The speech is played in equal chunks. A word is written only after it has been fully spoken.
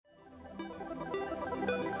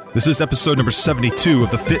This is episode number 72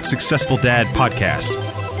 of the Fit Successful Dad podcast.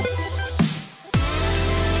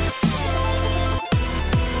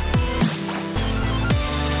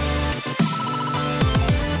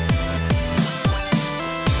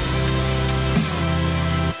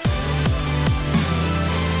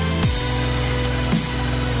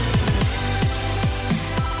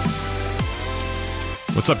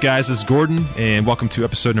 What's up, guys? This is Gordon, and welcome to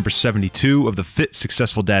episode number 72 of the Fit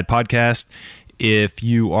Successful Dad podcast. If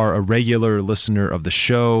you are a regular listener of the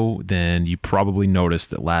show, then you probably noticed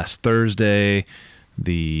that last Thursday,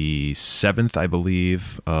 the 7th, I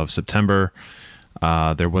believe, of September,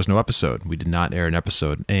 there was no episode. We did not air an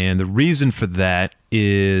episode. And the reason for that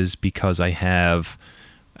is because I have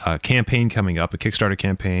a campaign coming up, a Kickstarter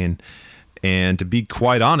campaign. And to be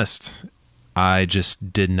quite honest, I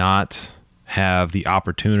just did not have the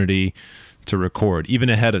opportunity to record, even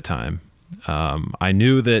ahead of time. I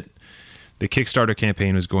knew that the Kickstarter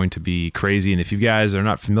campaign was going to be crazy, and if you guys are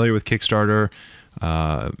not familiar with Kickstarter,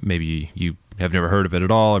 maybe you have never heard of it at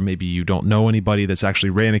all, or maybe you don't know anybody that's actually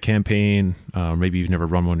ran a campaign, maybe you've never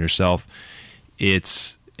run one yourself.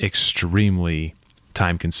 It's extremely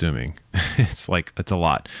time-consuming. It's a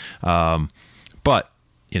lot. But,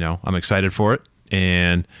 I'm excited for it,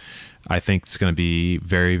 and I think it's going to be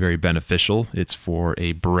very, very beneficial. It's for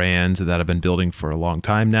a brand that I've been building for a long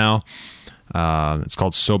time now. It's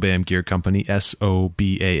called Sobam Gear Company,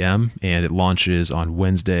 SOBAM, and it launches on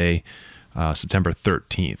Wednesday, September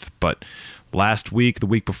 13th. But last week, the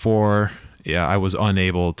week before, I was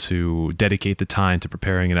unable to dedicate the time to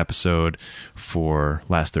preparing an episode for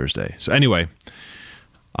last Thursday. So anyway,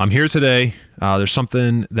 I'm here today. There's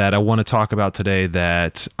something that I want to talk about today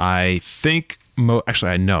that I think,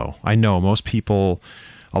 I know most people,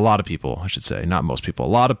 a lot of people, I should say, not most people,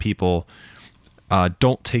 a lot of people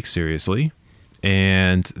don't take seriously.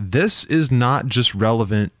 And this is not just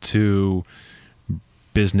relevant to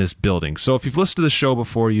business building. So if you've listened to the show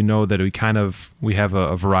before, you know that we have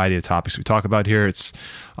a variety of topics we talk about here. It's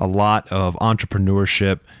a lot of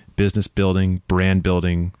entrepreneurship, business building, brand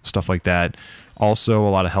building, stuff like that. Also a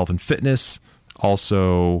lot of health and fitness,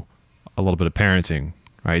 also a little bit of parenting,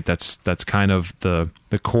 right? That's kind of the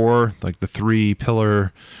core, like the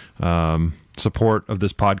 3-pillar support of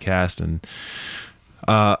this podcast. And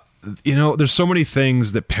there's so many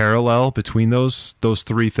things that parallel between those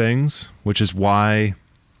 3 things, which is why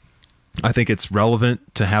I think it's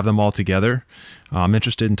relevant to have them all together. I'm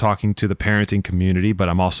interested in talking to the parenting community, but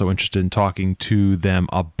I'm also interested in talking to them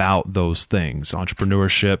about those things,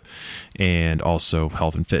 entrepreneurship and also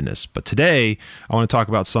health and fitness. But today, I want to talk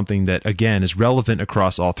about something that, again, is relevant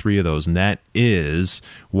across all 3 of those, and that is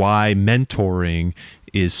why mentoring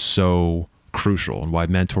is so crucial and why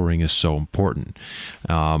mentoring is so important.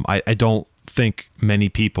 I don't think many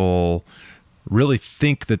people really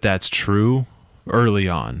think that that's true early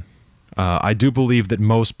on. I do believe that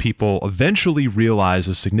most people eventually realize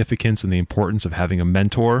the significance and the importance of having a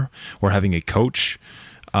mentor or having a coach.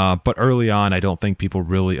 But early on, I don't think people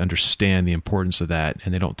really understand the importance of that,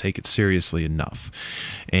 and they don't take it seriously enough.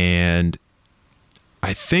 And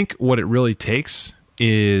I think what it really takes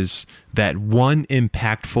is that one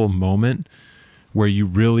impactful moment where you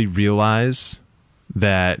really realize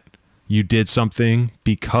that you did something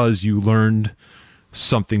because you learned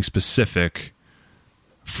something specific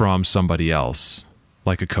from somebody else,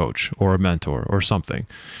 like a coach or a mentor or something,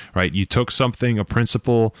 right? You took something, a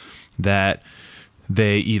principle that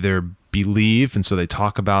they either believe and so they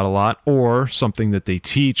talk about a lot, or something that they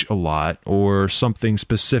teach a lot, or something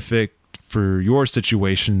specific for your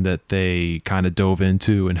situation that they kind of dove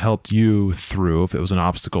into and helped you through if it was an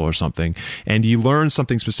obstacle or something. And you learned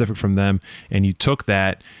something specific from them, and you took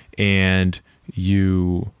that, and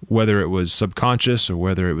you, whether it was subconscious or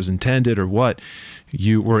whether it was intended or what,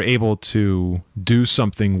 you were able to do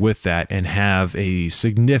something with that and have a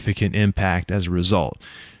significant impact as a result.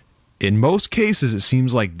 In most cases, it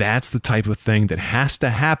seems like that's the type of thing that has to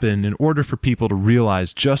happen in order for people to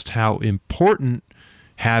realize just how important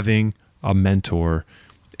having a mentor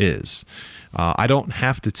is. I don't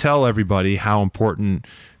have to tell everybody how important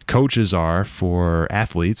coaches are for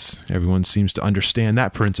athletes. Everyone seems to understand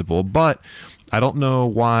that principle, but I don't know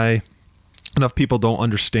why enough people don't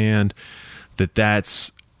understand that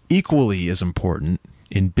that's equally as important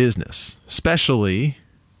in business, especially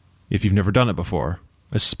if you've never done it before,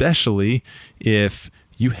 especially if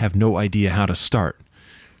you have no idea how to start,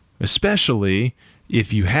 especially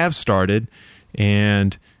if you have started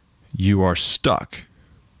and you are stuck.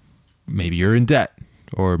 Maybe you're in debt,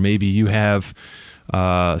 or maybe you have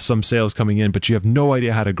some sales coming in, but you have no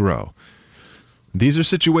idea how to grow. These are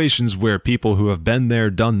situations where people who have been there,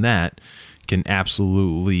 done that, can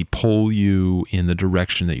absolutely pull you in the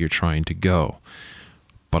direction that you're trying to go.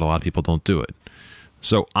 But a lot of people don't do it.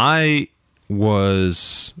 So I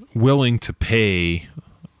was willing to pay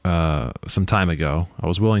some time ago. I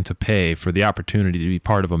was willing to pay for the opportunity to be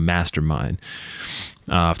part of a mastermind.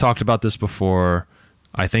 I've talked about this before.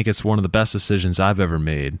 I think it's one of the best decisions I've ever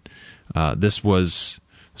made. This was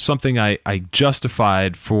something I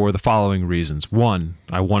justified for the following reasons. One,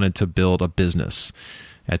 I wanted to build a business.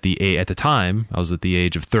 At the time, I was at the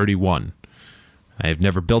age of 31. I have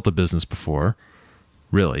never built a business before,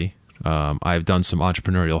 really. I've done some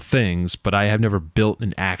entrepreneurial things, but I have never built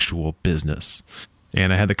an actual business.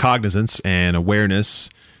 And I had the cognizance and awareness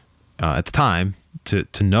at the time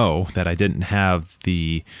to know that I didn't have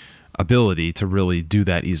the ability to really do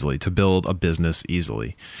that easily, to build a business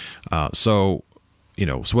easily. So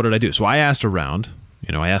what did I do? So I asked around.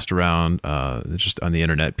 Just on the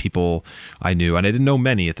internet, people I knew, and I didn't know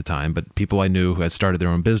many at the time, but people I knew who had started their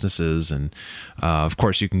own businesses. And of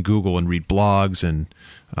course, you can Google and read blogs, and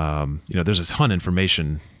there's a ton of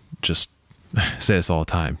information. Just say this all the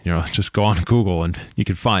time. Just go on Google and you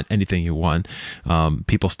can find anything you want.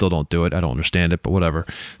 People still don't do it. I don't understand it, but whatever.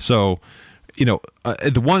 So,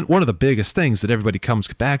 one of the biggest things that everybody comes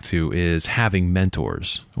back to is having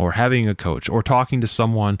mentors or having a coach or talking to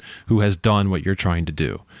someone who has done what you're trying to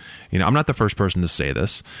do. I'm not the first person to say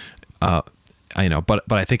this, but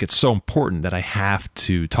I think it's so important that I have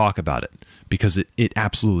to talk about it because it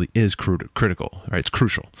absolutely is critical, right? It's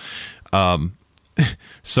crucial.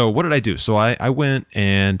 So what did I do? So I went,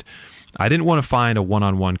 and I didn't want to find a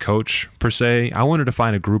one-on-one coach per se. I wanted to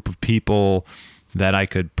find a group of people that I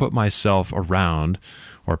could put myself around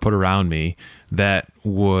or put around me that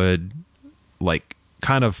would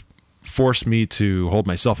kind of force me to hold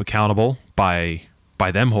myself accountable by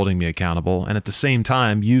them holding me accountable, and at the same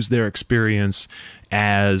time use their experience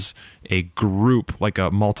as a group, like a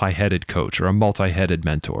multi-headed coach or a multi-headed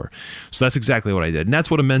mentor. So that's exactly what I did, and that's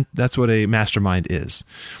what a mastermind is,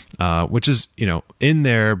 which is in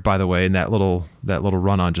there. By the way, in that little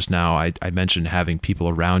run on just now, I mentioned having people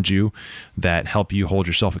around you that help you hold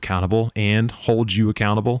yourself accountable and hold you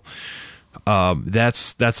accountable.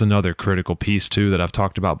 That's another critical piece too that I've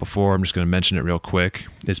talked about before. I'm just going to mention it real quick,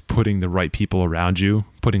 is putting the right people around you,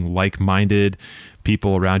 putting like-minded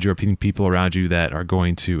people around you, or putting people around you that are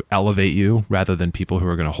going to elevate you rather than people who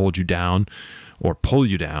are going to hold you down or pull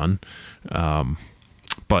you down.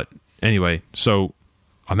 But anyway, so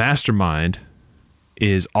a mastermind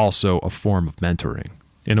is also a form of mentoring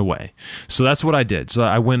in a way. So that's what I did. So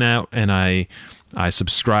I went out and I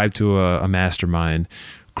subscribed to a mastermind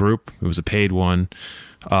group. It was a paid one.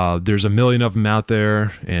 There's 1 million of them out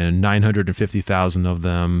there, and 950,000 of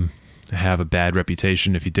them have a bad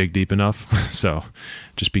reputation if you dig deep enough. So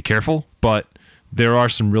just be careful. But there are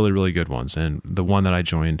some really, really good ones. And the one that I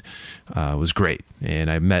joined was great.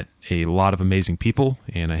 And I met a lot of amazing people,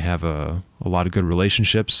 and I have a lot of good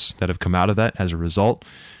relationships that have come out of that as a result.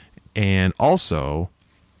 And also,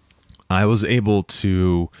 I was able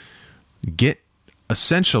to get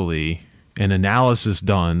essentially an analysis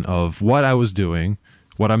done of what I was doing,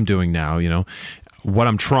 what I'm doing now, what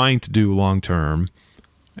I'm trying to do long term,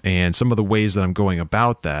 and some of the ways that I'm going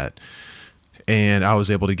about that. And I was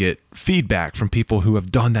able to get feedback from people who have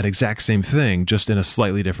done that exact same thing, just in a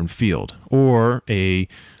slightly different field, or the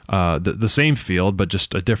same field, but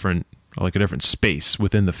just a different space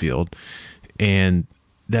within the field. And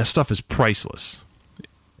that stuff is priceless.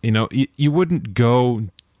 You wouldn't go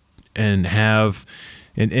and have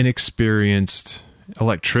an inexperienced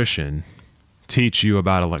electrician teach you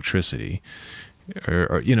about electricity,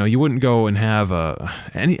 or you wouldn't go and have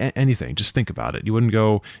anything. Just think about it. You wouldn't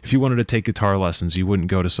go, if you wanted to take guitar lessons, you wouldn't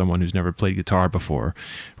go to someone who's never played guitar before,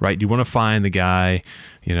 right? You want to find the guy,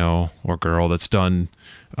 or girl that's done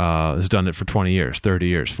it for 20 years, 30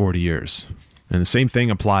 years, 40 years. And the same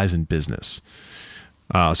thing applies in business.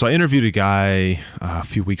 So I interviewed a guy a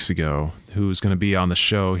few weeks ago who's going to be on the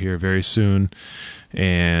show here very soon.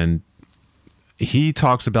 And he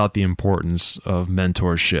talks about the importance of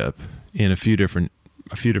mentorship in a few different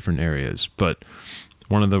areas. But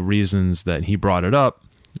one of the reasons that he brought it up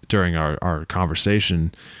during our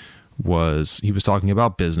conversation was he was talking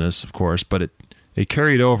about business, of course, but it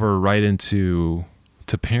carried over right into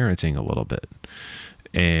parenting a little bit.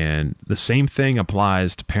 And the same thing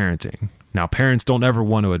applies to parenting. Now, parents don't ever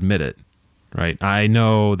want to admit it, right? I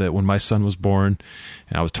know that when my son was born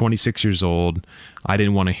and I was 26 years old, I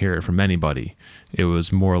didn't want to hear it from anybody. It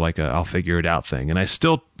was more like a I'll figure it out thing. And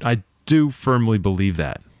I do firmly believe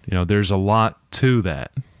that. There's a lot to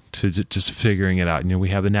that, to just figuring it out. We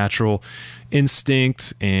have the natural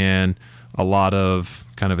instinct and a lot of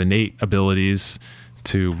kind of innate abilities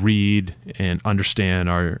to read and understand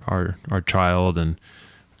our child and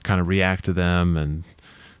kind of react to them. And,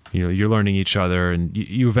 you're learning each other, and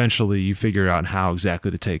you eventually you figure out how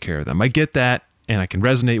exactly to take care of them. I get that, and I can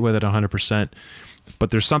resonate with it 100%,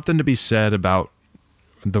 but there's something to be said about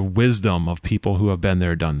the wisdom of people who have been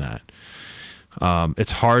there, done that.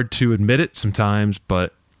 It's hard to admit it sometimes,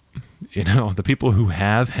 but the people who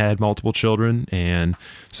have had multiple children and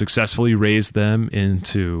successfully raised them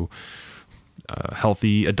into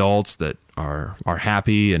healthy adults that are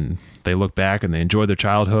happy, and they look back and they enjoy their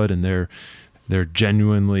childhood, and they're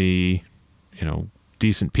genuinely,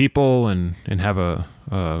 decent people and have a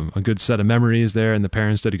good set of memories there, and the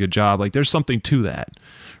parents did a good job. Like, there's something to that,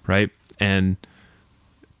 right? And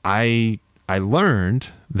I learned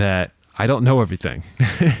that I don't know everything.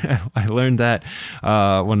 I learned that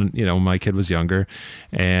when my kid was younger,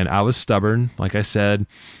 and I was stubborn. Like I said,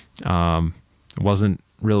 wasn't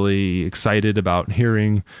really excited about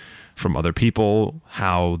hearing from other people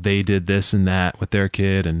how they did this and that with their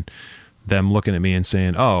kid, and them looking at me and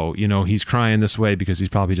saying, oh, he's crying this way because he's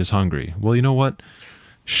probably just hungry. Well, you know what?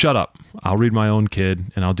 Shut up. I'll read my own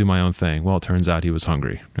kid and I'll do my own thing. Well, it turns out he was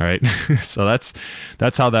hungry. All right. So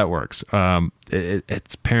that's how that works.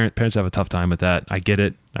 It's parents have a tough time with that. I get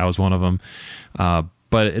it. I was one of them.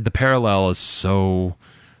 But the parallel is so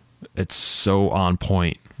on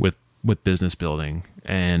point with business building.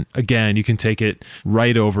 And again, you can take it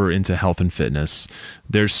right over into health and fitness.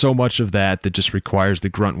 There's so much of that just requires the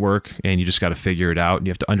grunt work, and you just got to figure it out. And you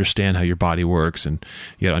have to understand how your body works, and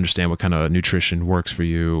you got to understand what kind of nutrition works for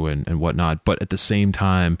you and whatnot. But at the same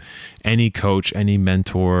time, any coach, any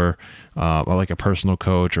mentor, or like a personal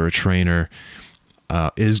coach or a trainer,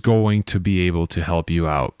 is going to be able to help you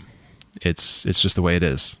out. It's just the way it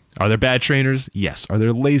is. Are there bad trainers? Yes. Are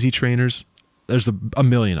there lazy trainers? There's a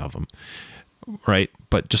million of them, right?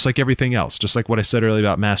 But just like everything else, just like what I said earlier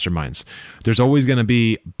about masterminds, there's always going to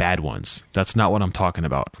be bad ones. That's not what I'm talking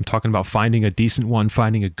about. I'm talking about finding a decent one,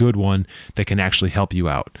 finding a good one that can actually help you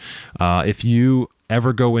out. If you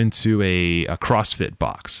ever go into a CrossFit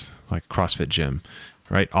box, like a CrossFit gym,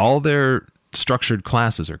 right? All their structured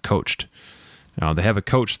classes are coached. They have a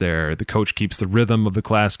coach there. The coach keeps the rhythm of the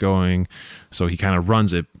class going, so he kind of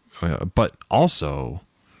runs it. But also,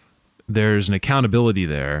 there's an accountability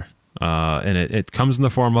there, and it comes in the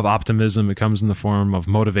form of optimism. It comes in the form of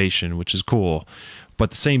motivation, which is cool.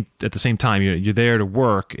 But at the same time, you're there to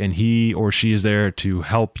work, and he or she is there to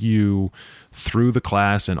help you through the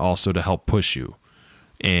class and also to help push you.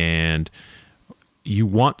 And you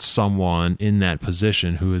want someone in that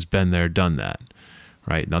position who has been there, done that.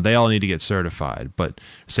 Right. Now, they all need to get certified, but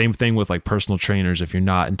same thing with like personal trainers. If you're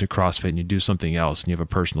not into CrossFit and you do something else and you have a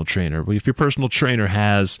personal trainer, well, if your personal trainer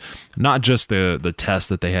has not just the test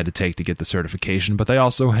that they had to take to get the certification, but they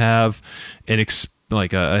also have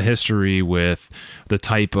a history with the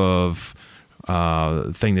type of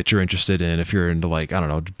thing that you're interested in. If you're into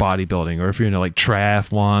bodybuilding, or if you're into like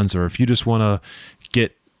triathlons, or if you just want to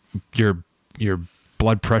get your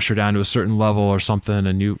blood pressure down to a certain level or something,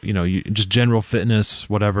 and you just general fitness,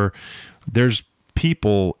 whatever, there's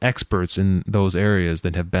people, experts in those areas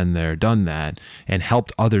that have been there, done that, and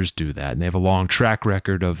helped others do that. And they have a long track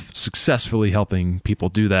record of successfully helping people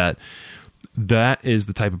do that. That is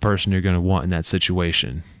the type of person you're going to want in that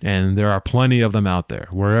situation. And there are plenty of them out there.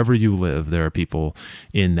 Wherever you live, there are people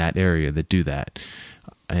in that area that do that.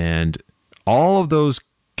 And all of those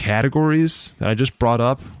categories that I just brought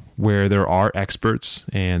up, where there are experts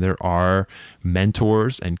and there are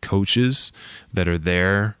mentors and coaches that are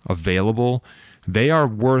there available, they are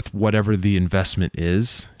worth whatever the investment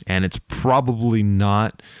is. And it's probably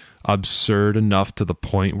not absurd enough to the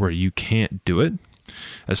point where you can't do it,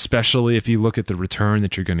 especially if you look at the return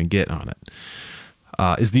that you're going to get on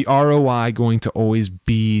it. Is the ROI going to always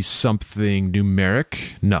be something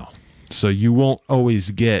numeric? No. So you won't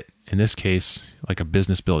always get, in this case, like a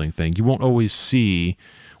business building thing, you won't always see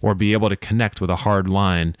or be able to connect with a hard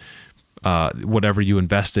line, whatever you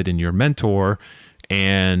invested in your mentor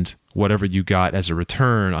and whatever you got as a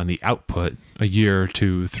return on the output a year,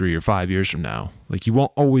 2, 3, or 5 years from now. Like, you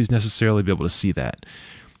won't always necessarily be able to see that.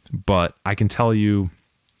 But I can tell you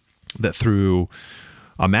that through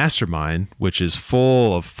a mastermind, which is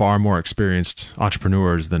full of far more experienced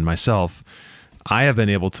entrepreneurs than myself, I have been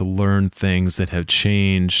able to learn things that have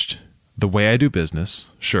changed the way I do business,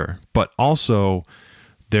 sure, but also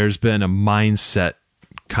there's been a mindset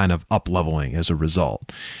kind of up-leveling as a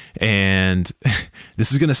result. And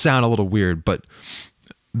this is going to sound a little weird, but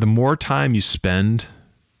the more time you spend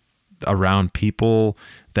around people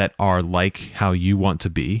that are like how you want to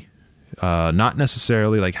be, not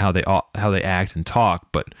necessarily like how they act and talk,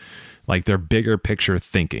 but like their bigger picture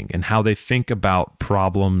thinking and how they think about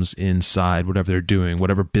problems inside whatever they're doing,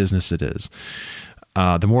 whatever business it is.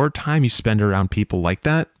 The more time you spend around people like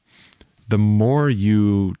that, the more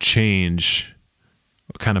you change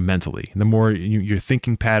kind of mentally, the more your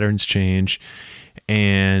thinking patterns change.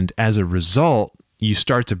 And as a result, you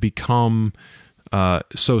start to become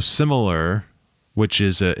so similar, which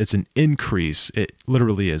is it's an increase. It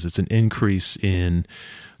literally is. It's an increase in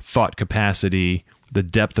thought capacity, the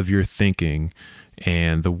depth of your thinking,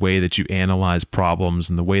 and the way that you analyze problems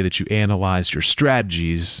and the way that you analyze your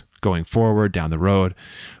strategies going forward down the road,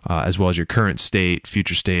 as well as your current state,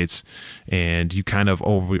 future states. And you kind of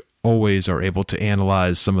always are able to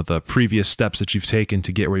analyze some of the previous steps that you've taken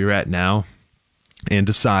to get where you're at now and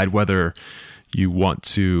decide whether you want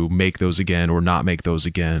to make those again or not make those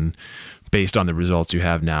again based on the results you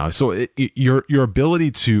have now. So your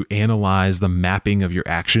ability to analyze the mapping of your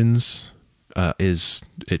actions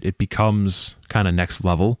it becomes kind of next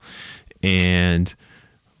level. And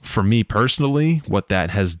for me personally, what that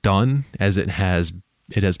has done as it has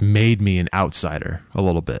made me an outsider a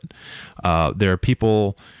little bit. There are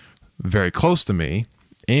people very close to me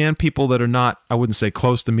and people that are not, I wouldn't say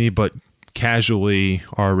close to me, but casually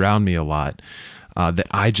are around me a lot, that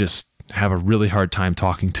I just have a really hard time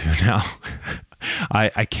talking to now.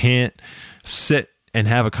 I can't sit and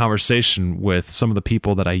have a conversation with some of the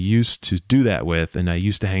people that I used to do that with and I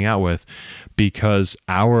used to hang out with, because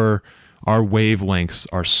our wavelengths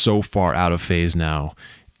are so far out of phase now.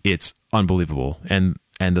 It's unbelievable. And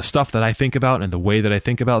the stuff that I think about and the way that I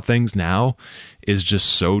think about things now is just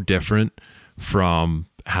so different from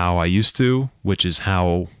how I used to, which is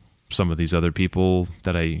how some of these other people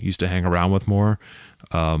that I used to hang around with more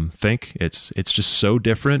think. It's just so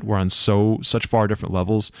different. We're on such far different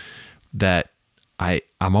levels that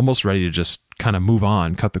I'm almost ready to just kind of move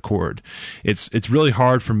on, cut the cord. It's really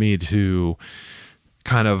hard for me to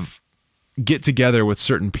kind of get together with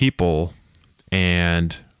certain people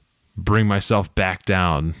and bring myself back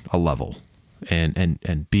down a level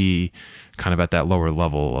and be kind of at that lower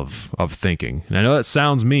level of thinking. And I know that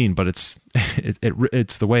sounds mean, but it's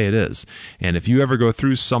the way it is. And if you ever go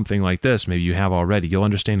through something like this, maybe you have already, you'll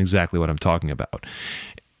understand exactly what I'm talking about.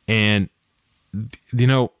 And you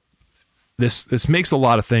know, this makes a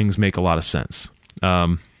lot of things make a lot of sense.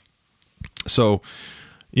 So,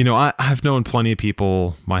 you know, I've known plenty of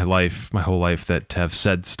people my whole life that have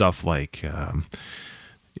said stuff like,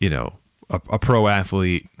 you know, a pro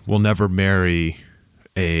athlete will never marry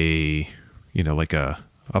a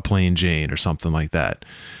plain Jane or something like that.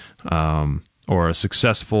 Or a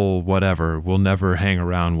successful whatever will never hang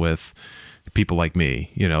around with people like me.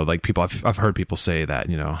 You know, like people, I've heard people say that,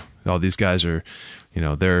 you know, oh, these guys are, you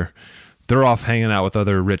know, they're off hanging out with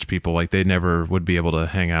other rich people. Like they never would be able to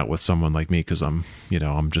hang out with someone like me because I'm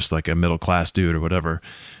just like a middle-class dude or whatever.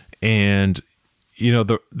 And, you know,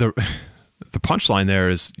 the punchline there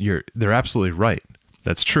is they're absolutely right.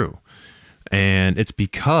 That's true. And it's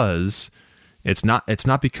because it's not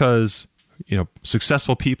because, you know,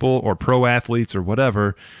 successful people or pro athletes or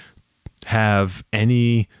whatever have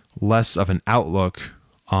any less of an outlook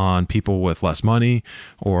on people with less money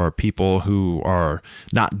or people who are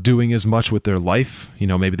not doing as much with their life. You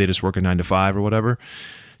know, maybe they just work a 9 to 5 or whatever.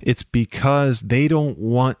 It's because they don't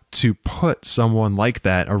want to put someone like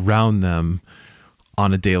that around them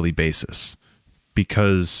on a daily basis,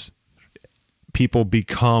 because people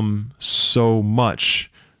become so much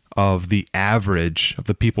of the average of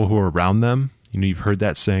the people who are around them. You know, you've heard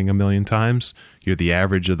that saying a million times. You're the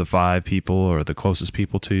average of the 5 people or the closest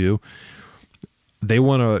people to you. They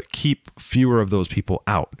want to keep fewer of those people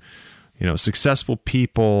out. You know, successful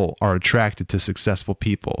people are attracted to successful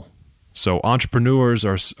people. So entrepreneurs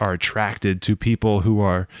are attracted to people who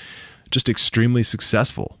are just extremely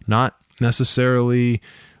successful, not necessarily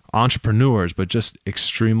entrepreneurs, but just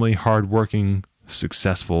extremely hardworking,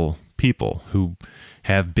 successful people who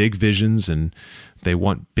have big visions and they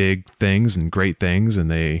want big things and great things,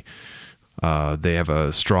 and they have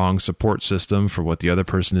a strong support system for what the other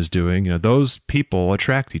person is doing. You know, those people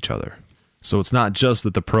attract each other. So it's not just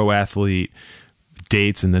that the pro athlete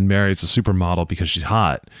dates and then marries a supermodel because she's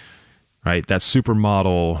hot, right? That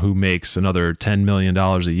supermodel who makes another $10 million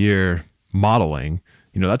a year modeling,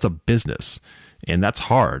 you know, that's a business, and that's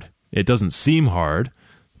hard. It doesn't seem hard,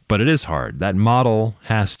 but it is hard. That model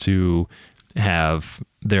has to have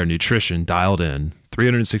their nutrition dialed in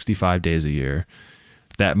 365 days a year.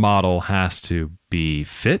 That model has to be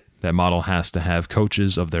fit. That model has to have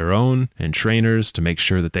coaches of their own and trainers to make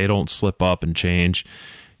sure that they don't slip up and change.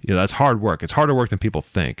 You know, that's hard work. It's harder work than people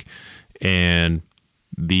think. And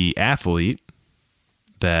the athlete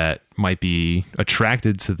that might be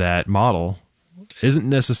attracted to that model isn't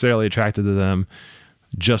necessarily attracted to them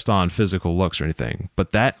just on physical looks or anything,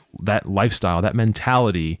 but that lifestyle, that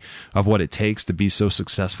mentality of what it takes to be so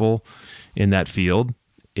successful in that field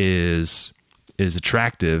is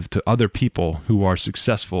attractive to other people who are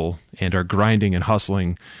successful and are grinding and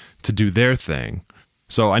hustling to do their thing.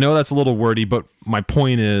 So I know that's a little wordy, but my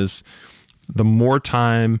point is the more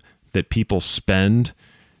time that people spend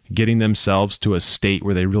getting themselves to a state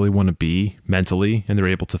where they really want to be mentally, and they're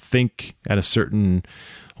able to think at a certain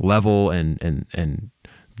level, and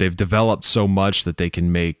they've developed so much that they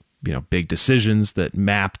can make, big decisions that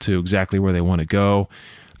map to exactly where they want to go.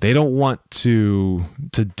 They don't want to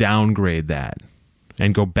downgrade that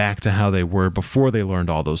and go back to how they were before they learned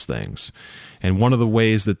all those things. And one of the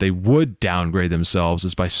ways that they would downgrade themselves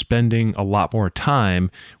is by spending a lot more time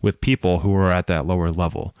with people who are at that lower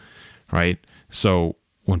level, right? So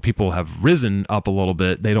when people have risen up a little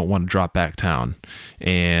bit, they don't want to drop back down.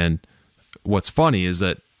 And what's funny is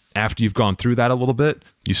that after you've gone through that a little bit,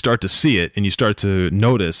 you start to see it, and you start to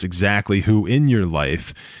notice exactly who in your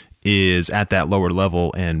life is at that lower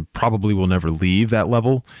level and probably will never leave that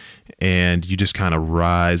level. And you just kind of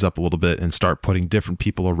rise up a little bit and start putting different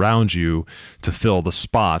people around you to fill the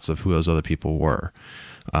spots of who those other people were,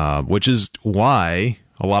 which is why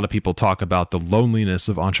a lot of people talk about the loneliness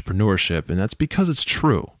of entrepreneurship. And that's because it's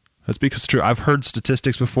true. I've heard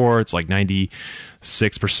statistics before. It's like 96%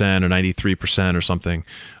 or 93% or something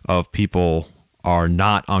of people are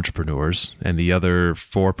not entrepreneurs, and the other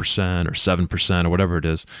 4% or 7% or whatever it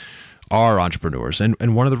is are entrepreneurs.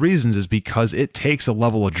 And one of the reasons is because it takes a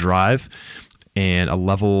level of drive and a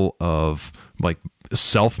level of like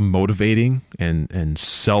self-motivating and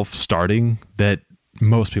self-starting that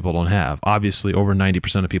most people don't have. Obviously, over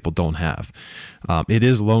 90% of people don't have. It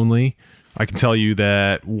is lonely. I can tell you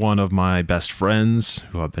that one of my best friends,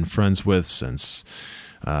 who I've been friends with since,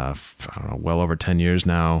 well over 10 years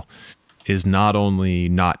now, is not only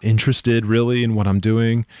not interested really in what I'm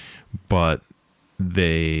doing, but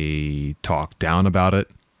they talk down about it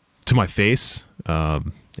to my face,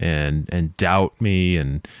 and doubt me.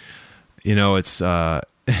 And, it's one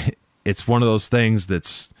of those things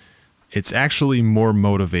it's actually more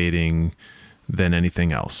motivating than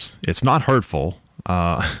anything else. It's not hurtful.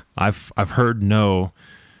 I've heard no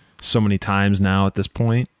so many times now at this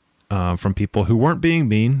point, from people who weren't being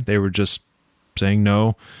mean. They were just saying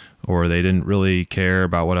no, or they didn't really care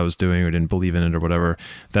about what I was doing or didn't believe in it or whatever,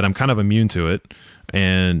 that I'm kind of immune to it.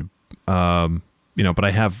 And, but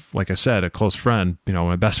I have, like I said, a close friend,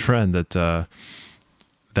 my best friend that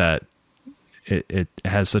it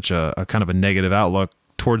has such a kind of a negative outlook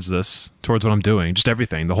towards what I'm doing, just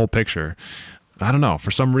everything, the whole picture. I don't know.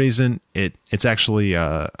 For some reason, it's actually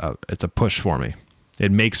it's a push for me.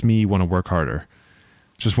 It makes me want to work harder.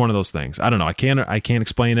 It's just one of those things. I don't know. I can't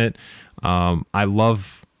explain it. I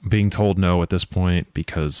love being told no at this point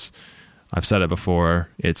because I've said it before.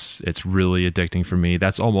 It's really addicting for me.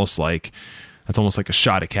 That's almost like a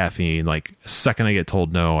shot of caffeine. Like the second I get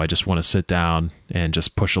told no, I just want to sit down and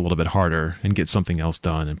just push a little bit harder and get something else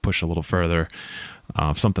done and push a little further.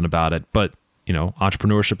 Something about it. But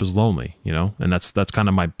entrepreneurship is lonely, and that's kind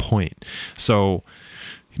of my point. So,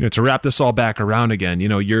 to wrap this all back around again,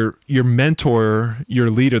 your mentor, your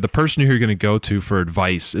leader, the person who you're going to go to for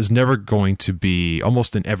advice is never going to be,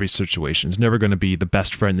 almost in every situation, is never going to be the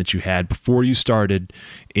best friend that you had before you started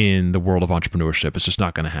in the world of entrepreneurship. It's just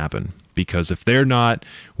not going to happen, because if they're not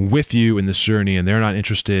with you in this journey and they're not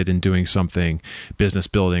interested in doing something, business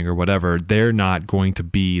building or whatever, they're not going to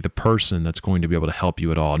be the person that's going to be able to help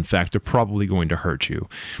you at all. In fact, they're probably going to hurt you.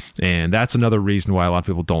 And that's another reason why a lot of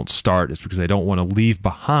people don't start, is because they don't want to leave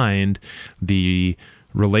behind the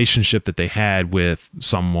relationship that they had with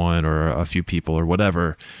someone or a few people or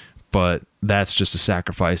whatever. But that's just a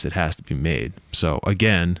sacrifice that has to be made. So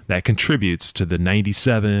again, that contributes to the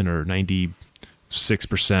 97 or 96%.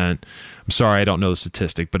 I'm sorry, I don't know the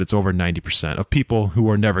statistic, but it's over 90% of people who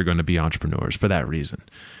are never going to be entrepreneurs for that reason.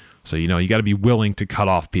 So, you got to be willing to cut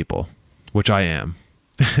off people, which I am.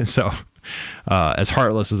 So, as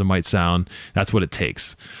heartless as it might sound, that's what it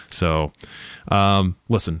takes. So,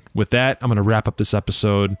 listen, with that, I'm going to wrap up this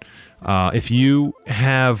episode. If you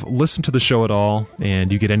have listened to the show at all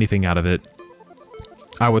and you get anything out of it,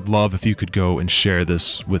 I would love if you could go and share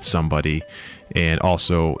this with somebody. And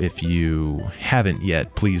also, if you haven't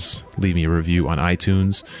yet, please leave me a review on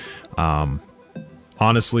iTunes.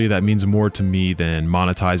 Honestly, that means more to me than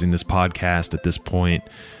monetizing this podcast at this point.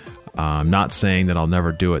 I'm not saying that I'll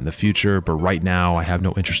never do it in the future, but right now I have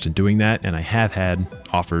no interest in doing that. And I have had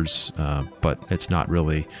offers, but it's not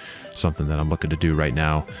really something that I'm looking to do right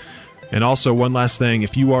now. And also, one last thing,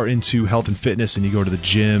 if you are into health and fitness and you go to the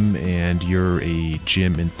gym and you're a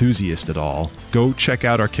gym enthusiast at all, go check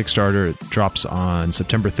out our Kickstarter. It drops on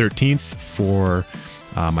September 13th for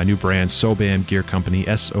my new brand, Sobam Gear Company,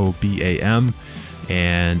 SOBAM.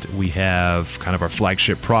 And we have kind of our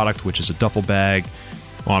flagship product, which is a duffel bag.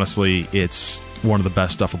 Honestly, it's one of the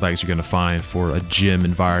best duffel bags you're going to find for a gym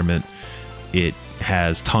environment. It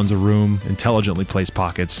has tons of room, intelligently placed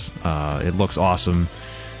pockets. It looks awesome.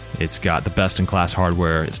 It's got the best-in-class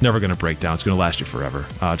hardware. It's never going to break down. It's going to last you forever.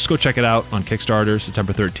 Just go check it out on Kickstarter,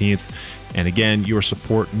 September 13th. And again, your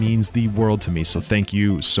support means the world to me, so thank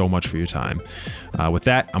you so much for your time. With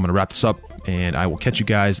that, I'm going to wrap this up, and I will catch you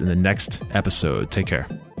guys in the next episode. Take care.